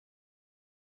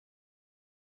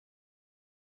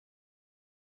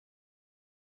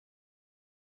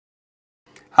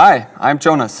Hi, I'm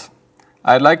Jonas.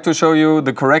 I'd like to show you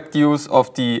the correct use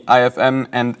of the IFM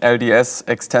and LDS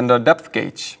extender depth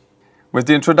gauge. With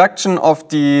the introduction of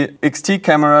the XT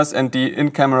cameras and the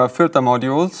in-camera filter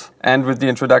modules, and with the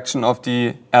introduction of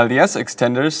the LDS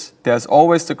extenders, there's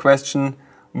always the question,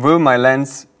 will my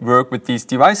lens work with these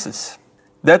devices?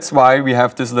 That's why we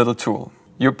have this little tool.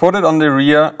 You put it on the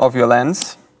rear of your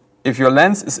lens. If your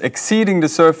lens is exceeding the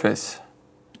surface,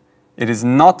 it is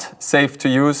not safe to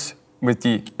use with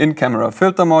the in-camera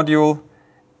filter module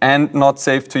and not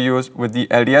safe to use with the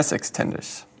LDS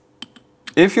extenders.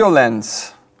 If your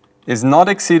lens is not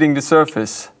exceeding the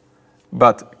surface,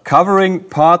 but covering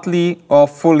partly or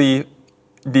fully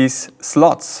these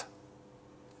slots,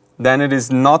 then it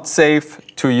is not safe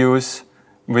to use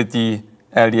with the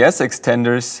LDS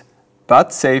extenders,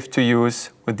 but safe to use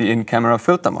with the in-camera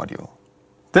filter module.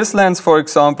 This lens, for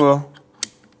example,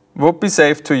 would be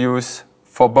safe to use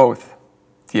for both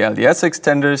the LDS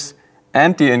extenders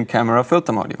and the in-camera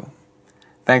filter module.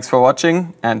 Thanks for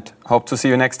watching and hope to see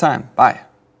you next time. Bye.